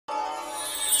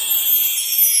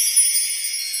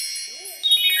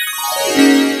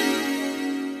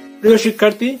প্রিয়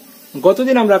শিক্ষার্থী,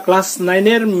 গতদিন আমরা ক্লাস 9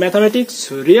 এর ম্যাথমেটিক্স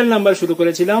রিয়েল নাম্বার শুরু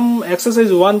করেছিলাম। এক্সারসাইজ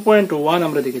 1.1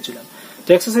 আমরা দেখেছিলাম। তো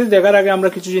এক্সারসাইজ দেখার আগে আমরা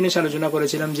কিছু জিনিস আলোচনা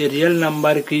করেছিলাম যে রিয়েল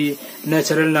নাম্বার কি,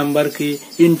 ন্যাচারাল নাম্বার কি,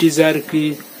 ইন্টিজার কি,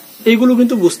 এইগুলো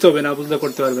কিন্তু বুঝতে হবে না, বুঝতে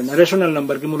করতে পারবেন না। রেশনাল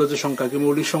নাম্বার কি, মূলত সংখ্যা কি,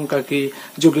 মৌলিক সংখ্যা কি,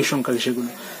 যৌগিক সংখ্যা কি, সেগুলো।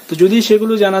 তো যদি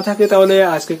সেগুলো জানা থাকে তাহলে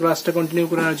আজকে ক্লাসটা কন্টিনিউ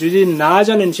করে না। যদি না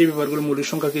জানেন সেই ব্যাপারগুলো, মৌলিক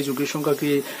সংখ্যা কি, যৌগিক সংখ্যা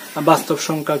কি, বাস্তব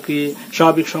সংখ্যা কি,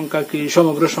 স্বাভাবিক সংখ্যা কি,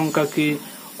 সমগ্র সংখ্যা কি,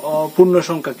 পূর্ণ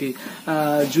সংখ্যা কি,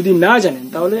 যদি না জানেন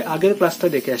তাহলে আগের ক্লাসটা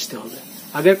দেখে আসতে হবে।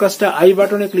 আগের ক্লাসটা আই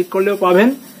বাটনে ক্লিক করলেও পাবেন,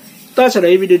 তাছাড়া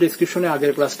এই ভিডিও ডেসক্রিপশনে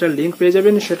আগের ক্লাসটার লিঙ্ক পেয়ে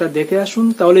যাবেন, সেটা দেখে আসুন,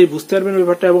 তাহলেই বুঝতে পারবেন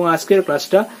ব্যাপারটা এবং আজকের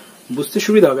ক্লাসটা বুঝতে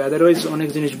সুবিধা হবে। আদারওয়াইজ অনেক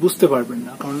জিনিস বুঝতে পারবেন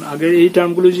না, কারণ আগের এই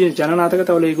টার্মগুলো যদি জানা না থাকে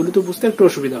তাহলে এইগুলো তো বুঝতে একটু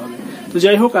অসুবিধা হবে। তো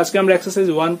যাই হোক, আজকে আমরা এক্সারসাইজ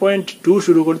 1.2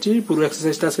 শুরু করছি। পুরো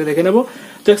এক্সারসাইজটা আজকে দেখে নেব।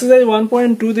 তো এক্সারসাইজ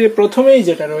 1.2 তে প্রথমেই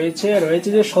যেটা রয়েছে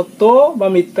যে সত্য বা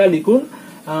মিথ্যা লিখুন।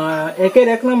 একের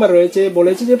 1 নাম্বার রয়েছে,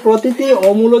 বলেছে যে প্রতিটি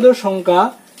অমূলদ সংখ্যা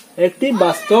একটি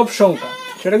বাস্তব সংখ্যা।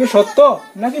 সেটা কি সত্য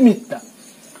নাকি মিথ্যা?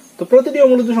 তো প্রতিটি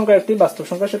অমূলদ সংখ্যা একটি বাস্তব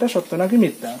সংখ্যা, সেটা সত্য নাকি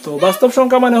মিথ্যা? তো বাস্তব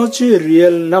সংখ্যা মানে হচ্ছে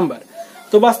রিয়েল নাম্বার।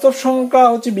 তো বাস্তব সংখ্যা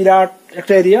হচ্ছে বিরাট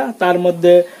একটা এরিয়া, তার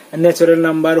মধ্যে ন্যাচারাল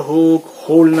নাম্বার হোক,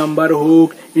 হোল নাম্বার হোক,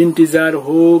 ইন্টিজার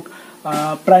হোক,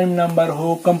 প্রাইম নাম্বার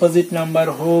হোক, কম্পোজিট নাম্বার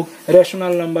হোক,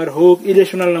 রেশনাল নাম্বার হোক,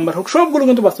 ইরেশনাল নাম্বার হোক, সবগুলো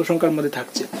কিন্তু বাস্তব সংখ্যার মধ্যে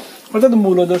থাকছে। অর্থাৎ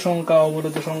মূলদ সংখ্যা,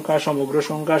 অমূলদ সংখ্যা, সমগ্র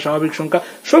সংখ্যা, স্বাভাবিক সংখ্যা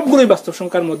সবগুলোই বাস্তব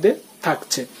সংখ্যার মধ্যে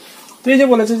থাকছে। তো এই যে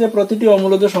বলেছে যে প্রতিটি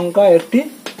অমূলদ সংখ্যা একটি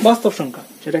বাস্তব সংখ্যা,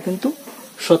 সেটা কিন্তু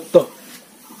সত্য।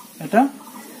 এটা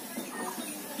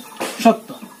সত্য।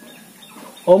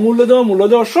 অমূলদ,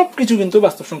 মূলদ সবকিছু কিন্তু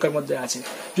বাস্তব সংখ্যার মধ্যে আছে।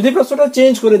 যদি প্রশ্নটা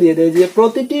চেঞ্জ করে দিয়ে দেয় যে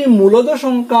প্রতিটি মূলদ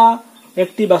সংখ্যা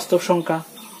একটি বাস্তব সংখ্যা,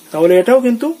 তাহলে এটাও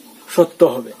কিন্তু সত্য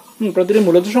হবে। প্রতিটি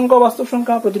মূলদ সংখ্যা বাস্তব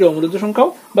সংখ্যা, প্রতিটি অমূলদ সংখ্যাও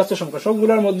বাস্তব সংখ্যা,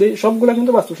 সবগুলা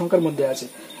কিন্তু বাস্তব সংখ্যার মধ্যে আছে।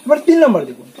 এবার 3 নাম্বার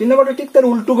দেখুন, 3 নাম্বারটা ঠিক তার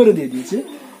উল্টো করে দিয়ে দিয়েছে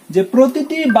যে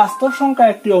প্রতিটি বাস্তব সংখ্যা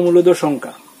একটি অমূলদ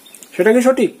সংখ্যা। সেটা কি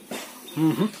সঠিক?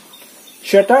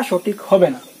 সেটা সঠিক হবে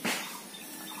না।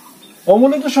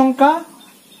 অমূলদ সংখ্যা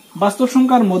বাস্তব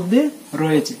সংখ্যার মধ্যে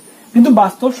রয়েছে, কিন্তু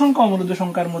বাস্তব সংখ্যা অমূলদ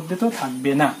সংখ্যার মধ্যে তো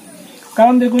থাকবে না।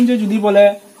 কারণ দেখুন যে যদি বলে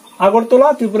আগরতলা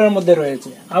ত্রিপুরার মধ্যে রয়েছে,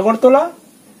 আগরতলা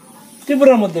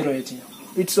ত্রিপুরার মধ্যে রয়েছে,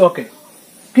 ইটস ওকে,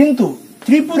 কিন্তু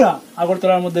ত্রিপুরা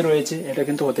আগরতলার মধ্যে রয়েছে, এটা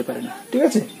কিন্তু হতে পারে না। ঠিক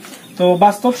আছে? তো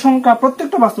বাস্তব সংখ্যা,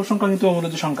 প্রত্যেকটা বাস্তব সংখ্যা কিন্তু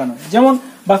অমূলদ সংখ্যা নয়। যেমন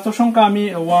বাস্তব সংখ্যা আমি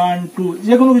 1, 2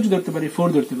 যে কোনো কিছু ধরতে পারি, 4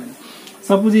 ধরতে পারি।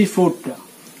 সাপোজ এই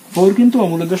 4 কিন্তু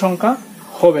অমূলদ সংখ্যা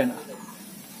হবে না।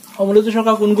 অমূলদ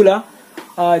সংখ্যা কোনগুলা?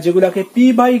 যেগুলাকে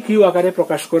p/q আকারে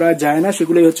প্রকাশ করা যায় না,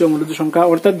 সেগুলোই হচ্ছে অমূলদ সংখ্যা।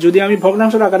 অর্থাৎ যদি আমি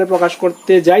ভগ্নাংশের আকারে প্রকাশ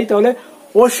করতে যাই তাহলে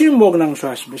অসীম ভগ্নাংশ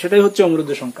আসবে, সেটাই হচ্ছে অমূলদ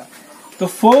সংখ্যা। তো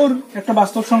 4 একটা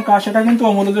বাস্তব সংখ্যা, সেটা কিন্তু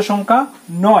অমূলদ সংখ্যা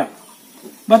নয়।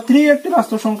 বা 3 একটি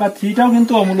বাস্তব সংখ্যা, 3টাও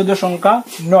কিন্তু অমূলদ সংখ্যা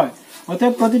নয়।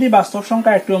 অতএব প্রতিটি বাস্তব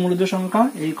সংখ্যা একটি অমূলদ সংখ্যা,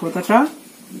 এই কথাটা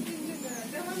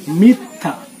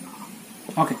মিথ্যা।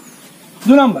 ওকে।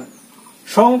 2 নাম্বার,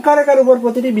 সংখ্যা রেখার উপর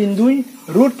প্রতিটি বিন্দুই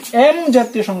 √m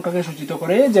জাতীয় সংখ্যাকে সূচিত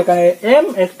করে, যেখানে m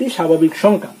একটি স্বাভাবিক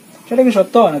সংখ্যা। সেটা কি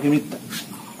সত্য নাকি মিথ্যা?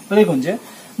 দেখুন যে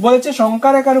বলেছে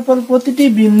সংখ্যা রেখার উপর প্রতিটি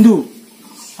বিন্দু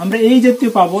আমরা এই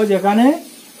জাতীয় পাবো, যেখানে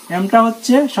mটা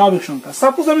হচ্ছে স্বাভাবিক সংখ্যা।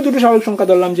 সাপোজ আমি দুটো স্বাভাবিক সংখ্যা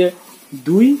ধরলাম যে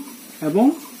 2 এবং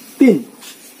 3।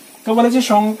 তো বলেছে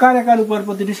সংখ্যা রেখার উপর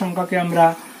প্রতিটি সংখ্যাকে আমরা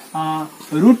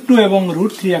 √2 এবং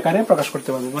 √3 আকারে প্রকাশ করতে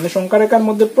পারবো। মানে সংখ্যা রেখার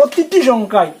মধ্যে প্রতিটি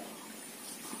সংখ্যায়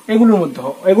এগুলোর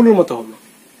মতো হবে।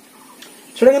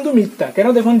 সেটা কিন্তু মিথ্যা। কেন?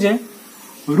 দেখুন যে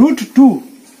 √2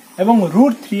 এবং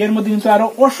 √3 এর মধ্যে কিন্তু আরো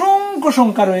অসংখ্য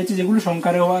সংখ্যা রয়েছে, যেগুলো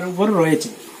সংখ্যা রেখার উপর রয়েছে।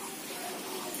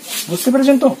 বুঝতে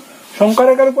পেরেছেন তো? সংখ্যা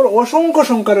রেখার উপর অসংখ্য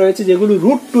সংখ্যা রয়েছে, যেগুলো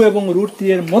 √2 এবং √3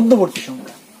 এর মধ্যবর্তী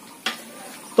সংখ্যা।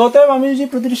 ততএব আমি যদি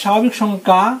প্রতিটি স্বাভাবিক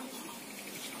সংখ্যা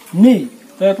নিই,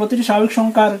 তবে প্রতিটি স্বাভাবিক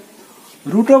সংখ্যার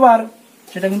 √ওভার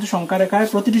সেটা কিন্তু সংখ্যা রেখায়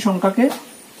প্রতিটি সংখ্যাকে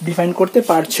ডিফাইন করতে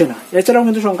পারছে না। এছাড়াও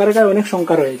কিন্তু সংখ্যা রেখায় অনেক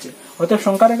সংখ্যা রয়েছে। অর্থাৎ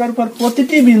সংখ্যা রেখার উপর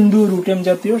প্রতিটি বিন্দু √m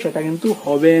জাতীয়, সেটা কিন্তু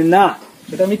হবে না,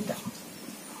 সেটা মিথ্যা।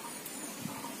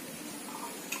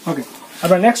 ওকে,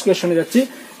 আমরা নেক্সট কোয়েশ্চনে যাচ্ছি।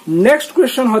 নেক্সট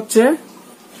কোয়েশ্চন হচ্ছে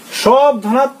সব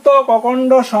ধনাত্মক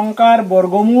অখণ্ড সংখ্যার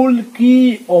বর্গমূল কি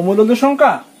অমূলদ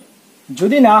সংখ্যা?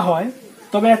 যদি না হয়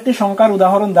তবে একটি সংখ্যার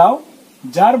উদাহরণ দাও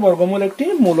যার বর্গমূল একটি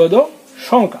মূলদ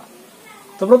সংখ্যা।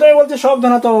 তো প্রথমে বলছে সব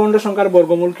ধনাত্মক অখণ্ড সংখ্যার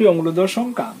বর্গমূল কি অমূলদ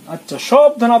সংখ্যা। আচ্ছা, সব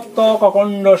ধনাত্মক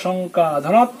অখণ্ড সংখ্যা,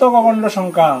 ধনাত্মক অখণ্ড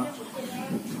সংখ্যা,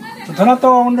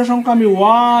 ধনাত্মক অখণ্ড সংখ্যা আমি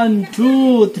 1, 2,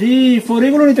 3, 4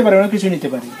 এগুলো নিতে পারি, অনেক কিছু নিতে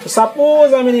পারি। তো সাপোজ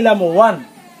আমি নিলাম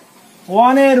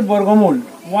 1 এর বর্গমূল।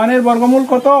 1 এর বর্গমূল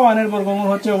কত? 1 এর বর্গমূল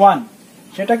হচ্ছে 1।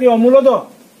 সেটা কি অমূলদ?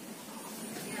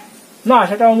 না,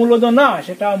 সেটা অমূলদ না,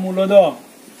 সেটা মূলদ।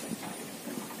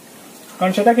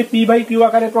 কারণ সেটাকে পি বাই কিউ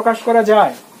আকারে প্রকাশ করা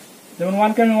যায়। যেমন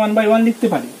 1 কে আমি 1/1 লিখতে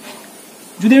পারি।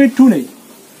 যদি আমি 2 নেই,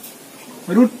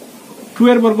 √2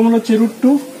 এর বর্গমূল হচ্ছে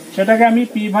 √2, সেটাকে আমি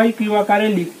পি বাই কিউ আকারে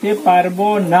লিখতে পারবো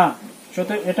না।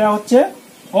 এটা হচ্ছে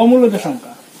অমূলদ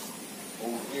সংখ্যা।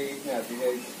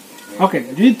 ওকে,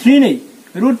 যদি 3 নেই,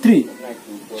 √3,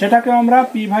 সেটাকে আমরা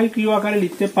পি বাই কিউ আকারে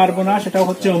লিখতে পারবো না, সেটাও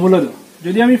হচ্ছে অমূলদ।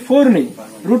 যদি আমি 4 নেই,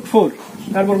 √4,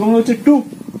 তার বর্গমূল হচ্ছে 2,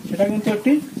 সেটা কিন্তু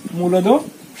একটি মূলদ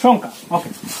সংখ্যা। ওকে,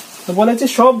 তো বলেছে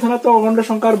সব ধনাত্মক অখণ্ড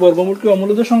সংখ্যার বর্গমূল কি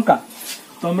অমূলদ সংখ্যা।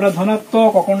 তো আমরা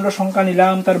ধনাত্মক অখণ্ড সংখ্যা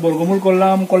নিলাম, তার বর্গমূল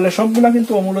করলে সবগুলা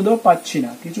কিন্তু অমূলদ পাচ্ছি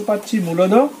না, কিছু পাচ্ছি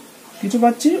মূলদ, কিছু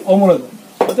পাচ্ছি অমূলদ।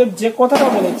 অতএব যে কথাটা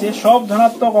বলেছে সব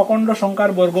ধনাত্মক অখণ্ড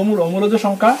সংখ্যার বর্গমূল অমূলদ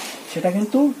সংখ্যা, সেটা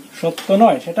কিন্তু সত্য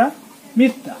নয়, সেটা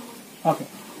মিথ্যা। ওকে,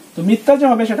 তো মিথ্যা যে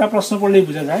হবে সেটা প্রশ্ন করলেই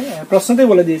বোঝা যায়। প্রশ্নতেই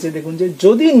বলে দিয়েছে, দেখুন যে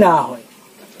যদি না হয়,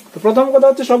 তো প্রথম কথা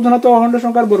হচ্ছে সব ধনাত্মক অখণ্ড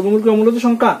সংখ্যার বর্গমূল কি অমূলদ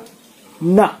সংখ্যা?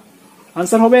 না,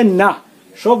 আনসার হবে না।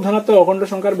 সব ধনাত্মক অখণ্ড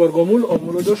সংখ্যার বর্গমূল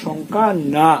অমূলদ সংখ্যা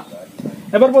না।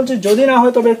 এবার বলছে যদি না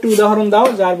হয় তবে একটি উদাহরণ দাও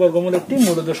যার বর্গমূল একটি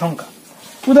মূলদ সংখ্যা।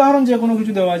 উদাহরণ যে কোনো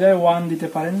কিছু দেওয়া যায়, 1 দিতে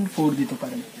পারেন, 4 দিতে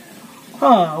পারেন।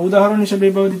 হ্যাঁ, উদাহরণ হিসেবে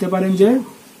এইভাবে দিতে পারেন যে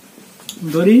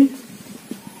ধরি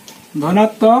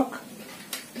ধনাত্মক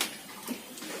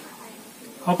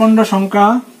অখণ্ড সংখ্যা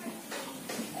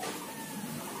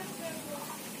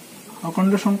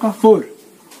 4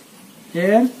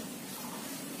 এর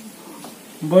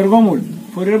বর্গমূল,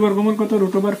 4 এর বর্গমূল কত?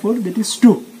 √4, দ্যাট ইজ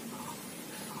 2।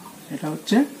 এটা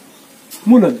হচ্ছে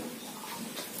মূলদ।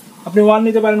 আপনি 1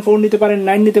 নিতে পারেন, 4 নিতে পারেন,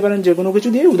 9 নিতে পারেন, যে কোনো কিছু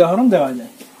দিয়ে উদাহরণ দেওয়া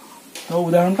যায়। তো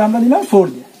উদাহরণটা আমরা দিলাম 4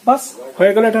 দিয়ে, বাস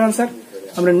হয়ে গেল এটার আনসার।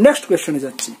 আমরা নেক্সট কোয়েশ্চনে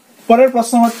যাচ্ছি। পরের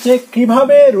প্রশ্ন হচ্ছে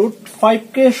কিভাবে √5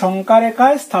 কে সংখ্যা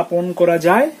রেখায় স্থাপন করা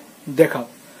যায় দেখাও।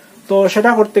 তো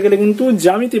সেটা করতে গেলে কিন্তু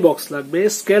জ্যামিতি বক্স লাগবে,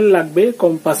 স্কেল লাগবে,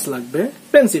 কম্পাস লাগবে,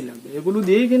 পেন্সিল লাগবে, এগুলো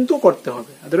দিয়েই কিন্তু করতে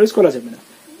হবে, আদারওয়াইজ করা যাবে না।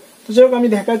 তো যাই হোক, আমি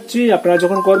দেখাচ্ছি, আপনারা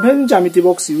যখন করবেন জ্যামিতি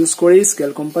বক্স ইউজ করে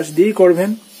স্কেল কম্পাস দিয়েই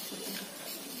করবেন।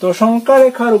 তো সংখ্যা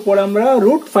রেখার উপর আমরা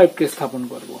 √5 কে স্থাপন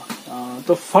করব।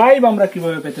 তো 5 আমরা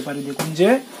কিভাবে পেতে পারি? দেখুন যে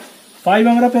 5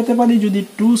 আমরা পেতে পারি যদি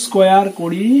 2 স্কোয়ার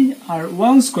করি আর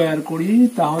 1 স্কোয়ার করি,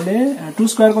 তাহলে 2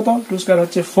 স্কোয়ার কত? 2 স্কোয়ার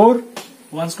হচ্ছে 4,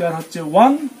 1 স্কোয়ার হচ্ছে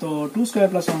 1, তো 2 স্কোয়ার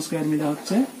প্লাস 1 স্কোয়ার মিলে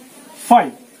হচ্ছে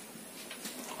 5।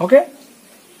 ওকে,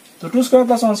 তো 2 স্কোয়ার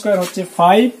প্লাস 1 স্কোয়ার হচ্ছে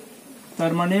 5।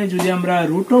 তার মানে যদি আমরা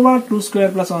 √2 স্কোয়ার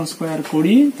প্লাস 1 স্কোয়ার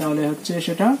করি, তাহলে হচ্ছে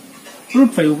সেটা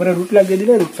 √5, উপরে রুট লাগিয়ে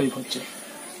দিলে √5 হচ্ছে।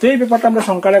 তো এই ব্যাপারটা আমরা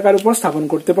সংখ্যা রেখার উপর স্থাপন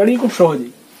করতে পারি খুব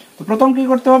সহজেই। তো প্রথম কি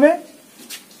করতে হবে?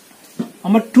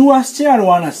 আমার 2 আসছে আর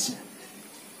 1 আসছে,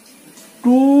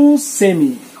 2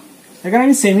 সেমি। এখানে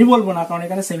আমি সেমি বলবো না, কারণ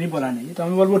এখানে সেমি বলা নেই, তো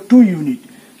আমি বলবো 2 ইউনিট।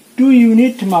 2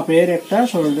 ইউনিট মাপের একটা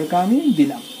সরলরেখা আমি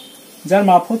দিলাম, যার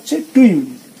মাপ হচ্ছে 2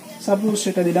 ইউনিট। সাপোজ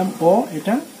সেটা দিলাম ও,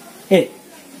 এটা এ,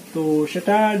 তো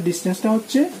সেটা ডিস্টেন্সটা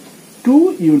হচ্ছে 2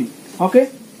 ইউনিট। ওকে,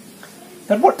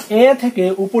 তারপর এ থেকে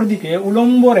উপর দিকে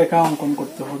উলম্ব রেখা অঙ্কন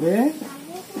করতে হবে।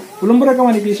 উলম্ব রেখা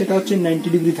মানে কি? সেটা হচ্ছে 90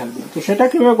 ডিগ্রি থাকবে। তো সেটা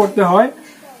কিভাবে করতে হয়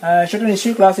সেটা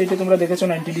নিশ্চয়ই ক্লাস 8 তোমরা দেখেছো,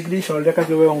 90 ডিগ্রি সরলরেখা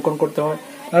কিভাবে অঙ্কন করতে হয়।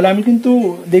 তাহলে আমি কিন্তু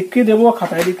দেখিয়ে দেবো,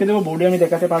 খাতায় দেখিয়ে দেবো, বোর্ডে আমি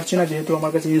দেখাতে পারছি না, যেহেতু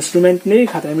আমার কাছে ইনস্ট্রুমেন্ট নেই।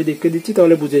 খাতায় আমি দেখিয়ে দিচ্ছি,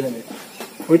 তাহলে বুঝে যাবে,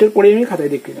 ওইটার পরে আমি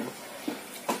খাতায় দেখিয়ে দেবো।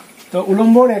 তো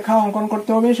উলম্ব রেখা অঙ্কন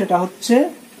করতে হবে, সেটা হচ্ছে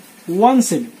 1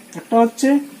 সেমি, একটা হচ্ছে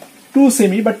 2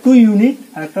 সেমি বা 2 ইউনিট,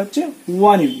 আর একটা হচ্ছে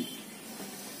 1 ইউনিট।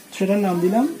 সেটার নাম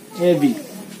দিলাম এ বি।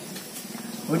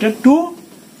 ওইটা 2,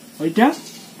 ওইটা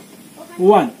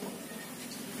 1।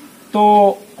 তো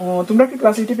তোমরা কি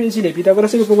ক্লাস 8 পেয়েছিলে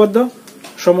পিথাগোরাসের উপপাদ্য?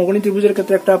 সমকোণী ত্রিভুজের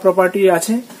ক্ষেত্রে একটা প্রপার্টি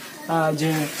আছে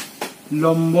যে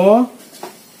লম্ব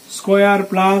স্কয়ার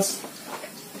প্লাস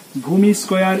ভূমি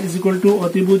স্কয়ার ইজ ইকুয়াল টু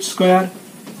অতিভুজ স্কয়ার।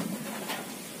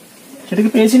 সেটাকে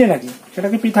পেয়েছিলে নাকি?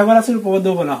 সেটাকে পিথাগোরাসের উপপাদ্য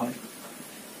বলা হয়।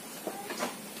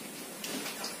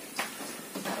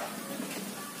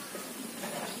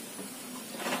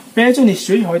 পেয়েছো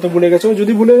নিশ্চয়ই, হয়তো ভুলে গেছো।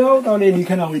 যদি ভুলে যাও তাহলে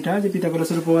লিখে নাও এটা, যে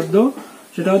পিথাগোরাসের উপপাদ্য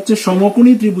সেটা হচ্ছে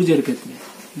সমকোণী ত্রিভুজের ক্ষেত্রে,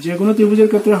 যে কোনো ত্রিভুজের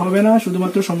ক্ষেত্রে হবে না,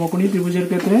 শুধুমাত্র সমকোণী ত্রিভুজের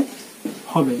ক্ষেত্রে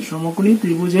হবে। সমকোণী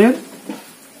ত্রিভুজের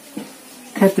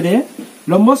ক্ষেত্রে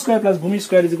লম্ব স্কয়ার প্লাস ভূমি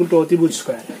স্কয়ার ইজ ইকুয়াল টু অতিভুজ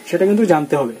স্কয়ার, সেটা কিন্তু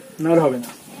জানতে হবে, নাহলে হবে না।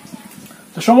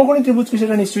 তো সমকোণী ত্রিভুজ কি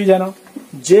সেটা নিশ্চয়ই জানো।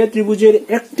 যে ত্রিভুজের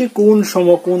একটি কোণ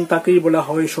সমকোণ তাকেই বলা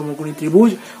হয় সমকোণী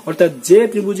ত্রিভুজ, অর্থাৎ যে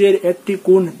ত্রিভুজের একটি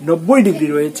কোণ 90 ডিগ্রি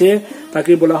রয়েছে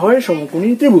তাকেই বলা হয় সমকোণী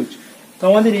ত্রিভুজ। তো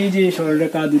আমাদের এই যে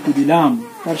সরলরেখা দুটো দিলাম,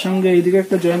 তার সঙ্গে এইদিকে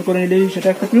একটা জয়েন করে নিলেই সেটা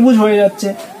একটা ত্রিভুজ হয়ে যাচ্ছে,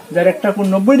 যার একটা কোণ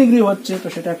 90 ডিগ্রি হচ্ছে, তো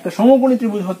সেটা একটা সমকোণী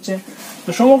ত্রিভুজ হচ্ছে। তো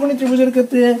সমকোণী ত্রিভুজের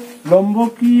ক্ষেত্রে লম্ব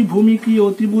কি, ভূমি কি,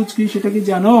 অতিভুজ কি, সেটা কি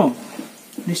জানো?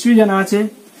 নিশ্চয়ই জানা আছে।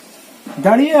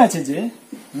 দাঁড়িয়ে আছে যে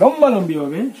লম্বালম্বি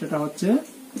হবে, সেটা হচ্ছে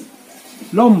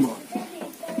লম্ব।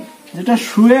 যেটা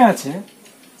শুয়ে আছে,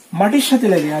 মাটির সাথে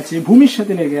লেগে আছে, ভূমির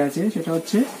সাথে লেগে আছে, সেটা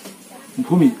হচ্ছে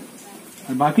ভূমি।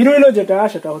 আর বাকি রইল যেটা,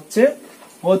 সেটা হচ্ছে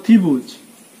অতিভুজ।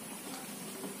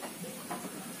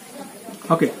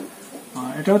 ওকে,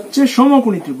 এটা হচ্ছে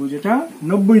সমকোণী ত্রিভুজ, এটা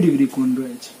 90 ডিগ্রি কোণ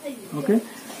রয়েছে। ওকে,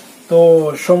 তো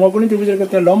সমকোণী ত্রিভুজের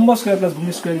ক্ষেত্রে লম্ব স্কয়ার প্লাস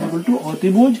ভূমি স্কয়ার ইকুয়াল টু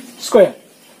অতিভুজ স্কয়ার।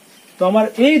 তো আমার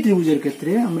এই ত্রিভুজের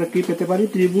ক্ষেত্রে আমরা কি পেতে পারি?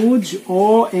 ত্রিভুজ ও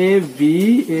এ বি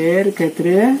এর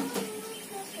ক্ষেত্রে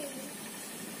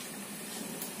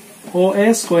ও এ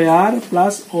square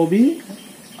plus O B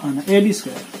A B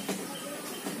square,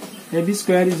 A B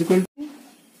square is equal to,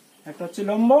 একটা হচ্ছে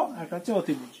লম্ব, একটা হচ্ছে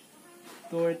অতিভুজ।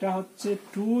 তো এটা হচ্ছে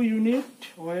 2 ইউনিট,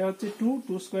 ও এ হচ্ছে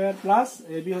 2 স্কয়ার প্লাস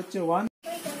এ বি হচ্ছে 1।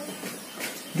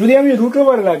 যদি আমি রুট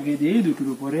ওভার লাগিয়ে দিই দুটোর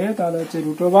উপরে, তাহলে হচ্ছে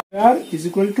root over is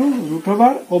equal to root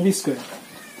over Obi square.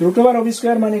 Root over Obi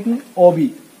square মানে কি? ওবি।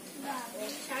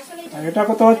 আর এটা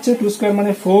কত হচ্ছে? 2 স্কয়ার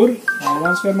মানে 4, আর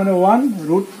 1 স্কয়ার মানে 1,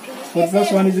 root 4 plus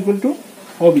 1 is equal to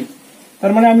Obi.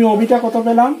 তার মানে আমি ওবিটা কত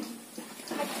পেলাম?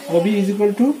 Obi is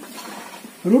equal to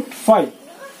root 5।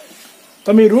 তো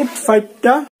আমি রুট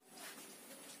 5টা,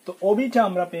 তো ওবিটা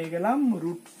আমরা পেয়ে গেলাম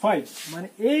রুট 5, মানে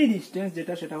এই ডিস্টেন্স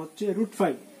যেটা সেটা হচ্ছে রুট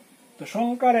 5। তো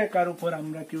সংখ্যা রেখার উপর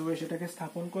আমরা কিভাবে সেটাকে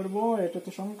স্থাপন করব? এটা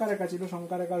তো সংখ্যা রেখা ছিল,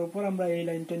 সংখ্যা রেখার উপর আমরা এই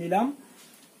লাইনটা নিলাম।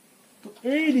 তো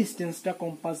এই ডিস্টেন্সটা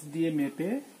কম্পাস দিয়ে মেপে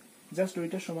জাস্ট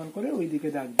ওইটা সমান করে ওই দিকে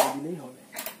দাগ দিয়ে দিলেই হবে।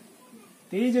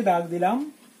 তো এই যে দাগ দিলাম,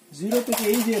 0 থেকে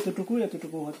এই যে এতটুকু,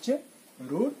 এতটুকু হচ্ছে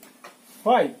রুট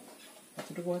 5,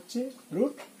 এতটুকু হচ্ছে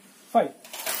রুট 5।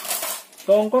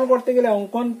 তো অঙ্কন করতে গেলে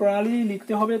অঙ্কন প্রণালী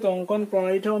লিখতে হবে। তো অঙ্কন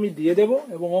প্রণালীটাও আমি দিয়ে দেবো,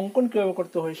 এবং অঙ্কন কিভাবে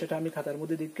করতে হয় সেটা আমি খাতার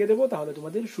মধ্যে লিখে দেবো, তাহলে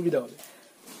তোমাদের সুবিধা হবে।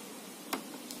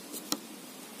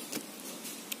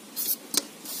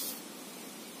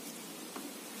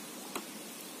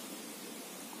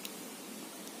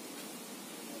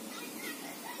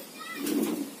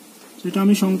 সেটা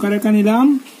আমি সংখ্যা রেখা নিলাম,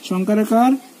 সংখ্যা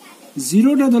রেখার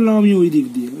 0টা ধরলাম আমি ওই দিক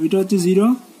দিয়ে, ওইটা হচ্ছে 0,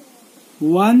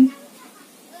 1,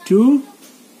 2,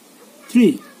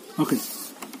 3। ওকে,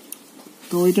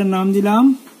 তো ওইটার নাম দিলাম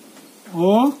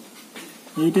ও,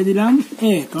 এইটা দিলাম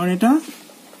এ, কারণ এটা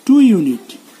 2 ইউনিট,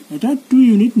 এটা 2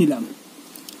 ইউনিট নিলাম।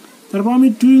 তারপর আমি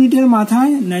 2 ইউনিটের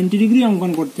মাথায় 90 ডিগ্রি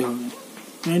অঙ্কন করতে হবে।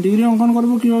 90 ডিগ্রি অঙ্কন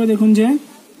করবো কিভাবে? দেখুন যে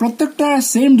প্রত্যেকটা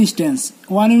same distance,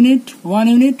 1 unit 1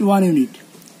 unit 1 unit.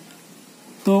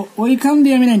 তো ওইখান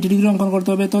দিয়ে আমি 90 ডিগ্রি অঙ্কন করতে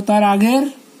হবে। তো তার আগের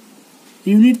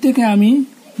ইউনিট থেকে আমি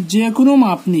যে কোনো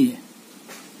মাপ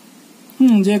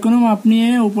নিয়ে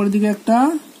উপর দিকে একটা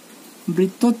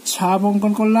বৃত্ত ছাপ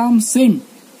অঙ্কন করলাম, সেম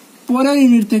পরের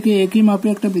ইউনিট থেকে একই মাপে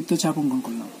একটা বৃত্ত ছাপ অঙ্কন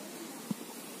করলাম।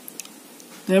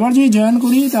 তো এবার যদি জয়েন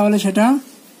করি, তাহলে সেটা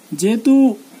যেহেতু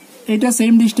এটা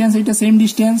সেম ডিস্টেন্স, এটা সেম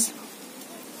ডিস্টেন্স,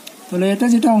 তাহলে এটা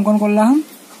যেটা অঙ্কন করলাম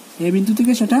এই বিন্দু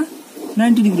থেকে সেটা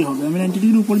 90 ডিগ্রি হবে। আমি 90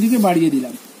 ডিগ্রি উপর দিকে বাড়িয়ে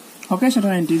দিলাম। ওকে, সেটা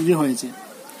 90 ডিগ্রি হয়েছে।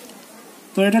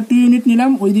 তো এটা 2 ইউনিট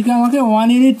নিলাম, ওইদিকে আমাকে 1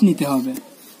 ইউনিট নিতে হবে।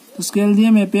 তো স্কেল দিয়ে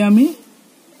মেপে আমি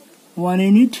 1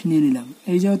 ইউনিট নিয়ে নিলাম।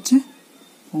 এই যে হচ্ছে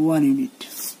 1 ইউনিট,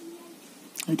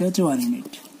 এটা হচ্ছে 1 ইউনিট।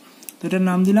 তো এটার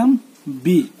নাম দিলাম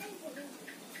বি।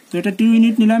 তো এটা 2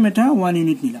 ইউনিট নিলাম, এটা 1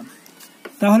 ইউনিট নিলাম।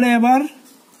 তাহলে এবার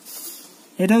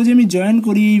এটাও যদি আমি জয়েন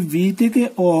করি বি থেকে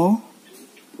ও,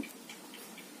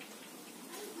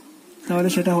 তাহলে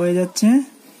সেটা হয়ে যাচ্ছে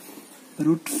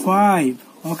রুট 5।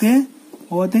 ওকে,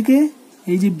 ও থেকে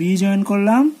এই যে বি জয়েন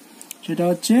করলাম, সেটা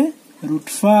হচ্ছে রুট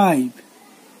 5।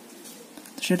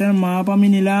 সেটার মাপ আমি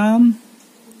নিলাম।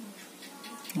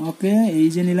 ওকে, এই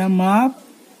যে নিলাম মাপ,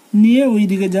 নিয়ে ওই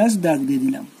দিকে জাস্ট দাগ দিয়ে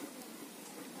দিলাম।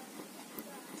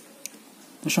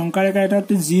 তো সংখ্যা রেখা এটা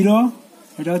হচ্ছে 0,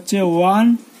 এটা হচ্ছে 1,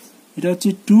 এটা হচ্ছে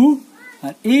 2,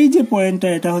 আর এই যে পয়েন্টটা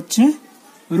এটা হচ্ছে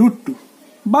রুট 2।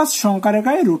 বাস সংখ্যা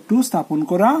রেখায় রুট 2 স্থাপন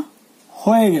করা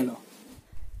হয়ে গেল।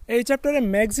 এই চ্যাপ্টারে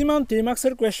ম্যাক্সিমাম 3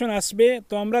 মার্কসের কোয়েশ্চেন আসবে।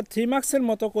 তো আমরা 3 মার্কসের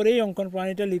মতো করেই অঙ্কন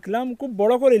প্রণালীটা লিখলাম, খুব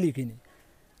বড় করে লিখিনি।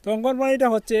 তো অঙ্কন প্রণালীটা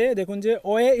হচ্ছে, দেখুন যে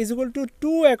ও এ ইজ ইকুয়াল টু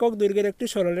 2 একক দৈর্ঘ্যের একটি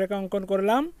সরলরেখা অঙ্কন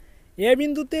করলাম। এ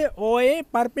বিন্দুতে ও এ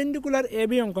পারপেন্ডিকুলার এ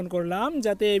বি অঙ্কন করলাম,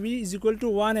 যাতে A B is equal to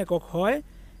 1 একক হয়।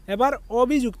 এবার ও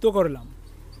বি যুক্ত করলাম,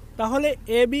 তাহলে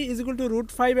A B is equal to root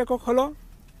 5 একক হলো।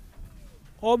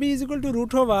 ও B is equal to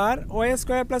root over O A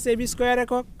square plus A B square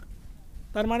একক,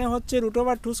 তার মানে হচ্ছে root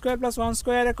over 2 square plus 1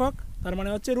 square একক, তার মানে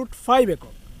হচ্ছে রুট 5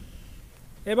 একক।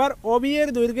 এবার ও বি এর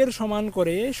দৈর্ঘ্যের সমান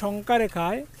করে সংখ্যা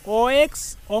রেখায় ও এক্স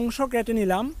অংশ কেটে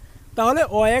নিলাম, তাহলে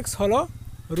ও এক্স হলো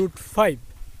রুট 5।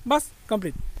 বাস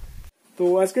কমপ্লিট। তো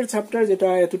আজকের চ্যাপ্টার যেটা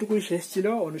এতটুকুই শেষ ছিল,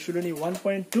 অনুশীলনী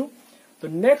 1.2। তো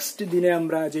নেক্সট দিনে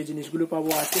আমরা যে জিনিসগুলো পাবো,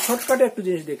 আজকে শর্টকাটে একটু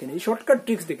জিনিস দেখে নিই, শর্টকাট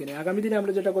ট্রিক্স দেখে নিই। আগামী দিনে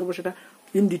আমরা যেটা করবো সেটা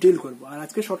ইন ডিটেইল করবো। আর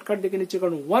আজকে শর্টকাট দেখে নিচ্ছি,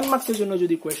 কারণ 1 মার্কসের জন্য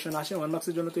যদি কোয়েশ্চেন আসে, 1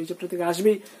 মার্কসের জন্য তো এই চ্যাপ্টার থেকে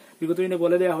আসবেই। বিগত দিনে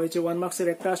বলে দেওয়া হয়েছে 1 মার্কসের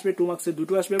একটা আসবে, 2 মার্কসের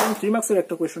দুটো আসবে এবং 3 মার্কসের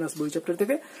একটা কোয়েশ্চেন আসবে ওই চ্যাপ্টার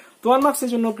থেকে। তো 1 মার্কসের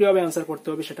জন্য কিভাবে আনসার করতে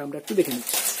হবে সেটা আমরা একটু দেখে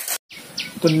নিচ্ছি।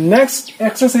 তো নেক্সট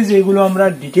এক্সারসাইজ এগুলো আমরা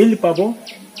ডিটেইল পাবো।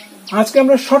 আজকে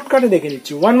আমরা শর্টকাটে দেখে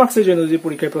নিচ্ছি। 1 মার্কসের জন্য যদি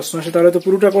পরীক্ষায় প্রশ্ন আসে তাহলে তো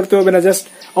পুরোটা করতে হবে না, জাস্ট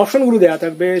অপশনগুলো দেওয়া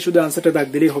থাকবে, শুধু আনসারটা দাগ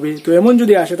দিলেই হবে। তো এমন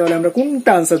যদি আসে তাহলে আমরা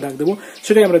কোনটা আনসার দাগ দেবো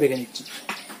সেটাই আমরা দেখে নিচ্ছি।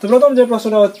 তো প্রথম যে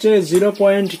প্রশ্নটা হচ্ছে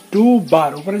 0.2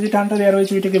 বার, উপরে যে টানটা দেওয়া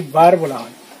রয়েছে ওইটাকে বার বলা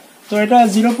হয়। তো এটা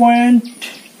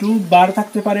 0.2 বার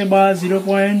থাকতে পারে বা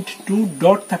 0.2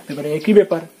 ডট থাকতে পারে, একই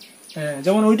ব্যাপার।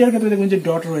 যেমন ওইটার ক্ষেত্রে দেখুন যে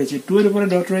ডট রয়েছে, 2 এর উপরে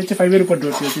ডট রয়েছে, 5 এর উপর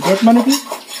ডট রয়েছে। ডট মানে কি?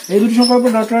 এই দুটি সংখ্যার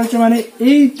উপর ডট রয়েছে মানে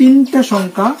এই তিনটা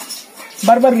সংখ্যা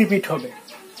বারবার রিপিট হবে।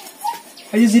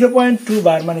 এই যে 0.2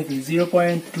 বার মানে কি?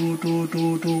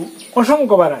 0.2222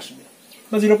 অসংখ্য বার আসবে,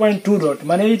 বা 0.2 ডট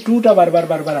মানে এই 2টা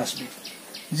বারবার আসবে।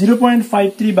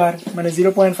 0.53 বার মানে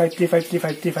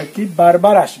 0.53535353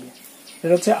 বারবার আসবে।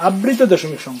 এটা হচ্ছে আবৃত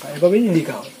দশমিক সংখ্যা, এভাবেই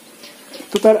লেখা হয়।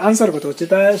 তো তার আনসার কত হচ্ছে?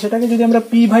 সেটাকে যদি আমরা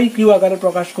পি ভাই কিউ আকারে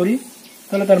প্রকাশ করি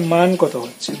তাহলে তার মান কত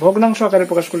হচ্ছে? ভগ্নাংশ আকারে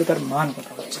প্রকাশ করলে তার মান কত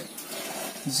হচ্ছে?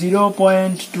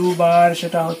 0.2 বার,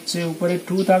 সেটা হচ্ছে উপরে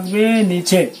 2 থাকবে,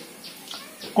 নিচে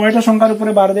কয়টা সংখ্যার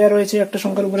উপরে বার দেওয়া রয়েছে? একটা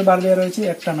সংখ্যার উপরে বার দেওয়া রয়েছে,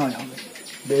 একটা 9 হবে।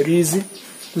 Very easy.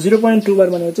 তো 0.2 বার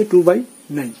মানে হচ্ছে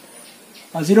 2/9।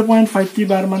 আর 0.53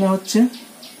 বার মানে হচ্ছে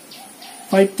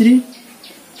 53,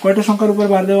 কয়টা সংখ্যার উপর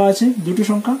বার দেওয়া আছে? দুটো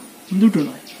সংখ্যা, দুটো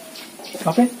 9।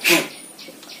 ওকে,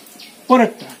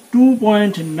 পরেরটা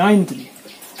 2.93।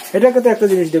 এটাকে তো একটা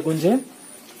জিনিস দেখুন যে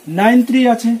 93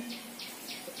 আছে,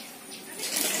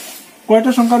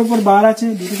 কয়টা সংখ্যার উপর বার আছে?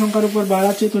 দুটো সংখ্যার উপর বার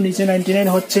আছে, তো নিচে 99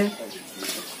 হচ্ছে।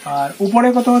 আর উপরে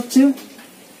কত হচ্ছে?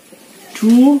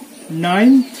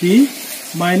 293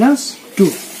 মাইনাস 2।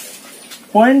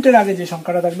 পয়েন্টের আগে যে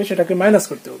সংখ্যাটা থাকবে সেটাকে মাইনাস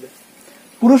করতে হবে।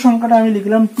 পুরো সংখ্যাটা আমি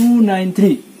লিখলাম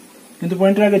 293, কিন্তু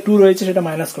পয়েন্টের আগে 2 রয়েছে, সেটা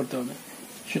মাইনাস করতে হবে।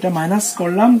 সেটা মাইনাস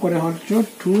করলাম, করে হচ্ছে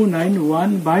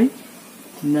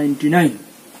 291/99।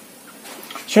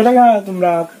 সেটাকে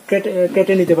তোমরা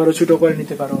কেটে নিতে পারো, ছোট করে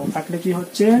নিতে পারো। কাটলে কি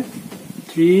হচ্ছে?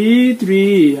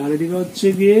 33, আর এদিকে হচ্ছে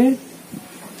গিয়ে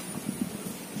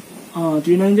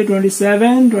 39 যে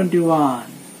 27, 21,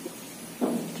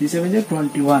 37 যে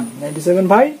 21,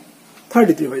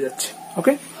 97/33 হয়ে যাচ্ছে।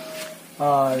 ওকে,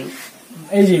 আর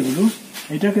এই যেগুলো,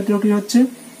 এটার ক্ষেত্রেও কি হচ্ছে?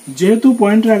 যেহেতু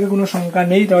পয়েন্টের আগে কোনো সংখ্যা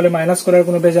নেই তাহলে মাইনাস করার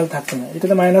কোনো ভেজাল থাকছে না,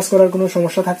 এটাতে মাইনাস করার কোনো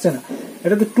সমস্যা থাকছে না।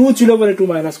 এটাতে 2 ছিল বলে 2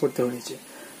 মাইনাস করতে হয়েছে।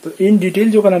 তো ইন ডিটেইল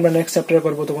যখন আমরা নেক্সট চ্যাপ্টারে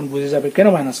করবো তখন বুঝে যাবে কেন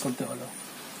মাইনাস করতে হলো।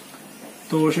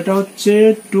 তো সেটা হচ্ছে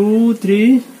 2, 3,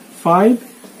 5,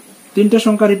 তিনটা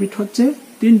সংখ্যা রিপিট হচ্ছে,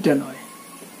 তিনটা 9।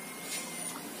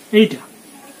 এইটা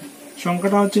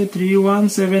সংখ্যাটা হচ্ছে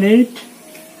 3178,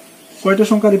 কয়টা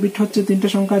সংখ্যা রিপিট হচ্ছে? তিনটা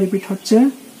সংখ্যা রিপিট হচ্ছে,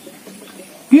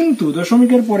 কিন্তু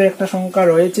দশমিকের পরে একটা সংখ্যা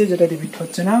রয়েছে যেটা রিপিট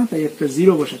হচ্ছে না, তাই একটা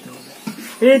 0 বসাতে হবে।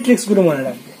 এই ট্রিক্স গুলো মনে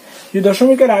রাখবে। যদি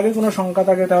দশমিকের আগে কোনো সংখ্যা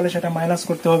থাকে তাহলে সেটা মাইনাস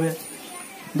করতে হবে।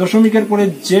 দশমিকের পরে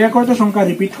যে কয়টা সংখ্যা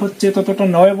রিপিট হচ্ছে ততটা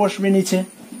 9 বসবে নিচে,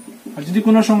 আর যদি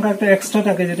কোনো সংখ্যা একটা এক্সট্রা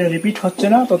থাকে যেটা রিপিট হচ্ছে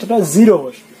না ততটা 0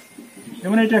 বসবে।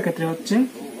 যেমন এটার ক্ষেত্রে হচ্ছে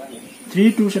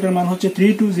 32, সেটার মান হচ্ছে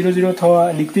 3200 হওয়া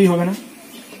লিখতেই হবে না।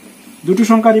 দুটো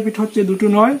সংখ্যা রিপিট হচ্ছে, দুটো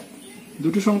 9,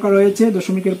 দুটো সংখ্যা রয়েছে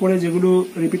দশমিকের পরে যেগুলো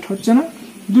রিপিট হচ্ছে না,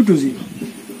 দুটো 0,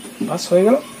 বাস হয়ে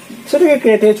গেল। সেটাকে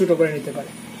কেটে ছোট করে নিতে পারে,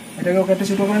 এটাকেও কেটে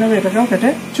ছোট করে নেবে, এটাকেও কেটে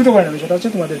ছোট করে নেবে, সেটা হচ্ছে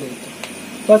তোমাদের দায়িত্ব।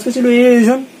 তো আজকে ছিল এই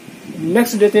রিভিশন।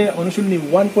 নেক্সট ডেতে অনুশীলনী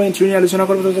 1.3 নিয়ে আলোচনা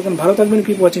করবো। তখন ভালো থাকবেন,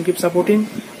 কিপ ওয়াচিং, কিপ সাপোর্টিং।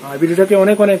 আর ভিডিওটাকে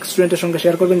অনেক স্টুডেন্টের সঙ্গে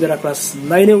শেয়ার করবেন যারা ক্লাস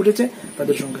 9-এ উঠেছে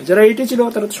তাদের সঙ্গে। যারা 8-এ ছিল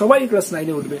তারা সবাই ক্লাস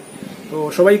 9-এ উঠবে। তো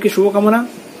সবাইকে শুভকামনা,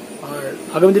 আর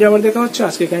আগামী দিনে আবার দেখা হচ্ছে।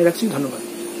 আজকে এখানে রাখছি, ধন্যবাদ।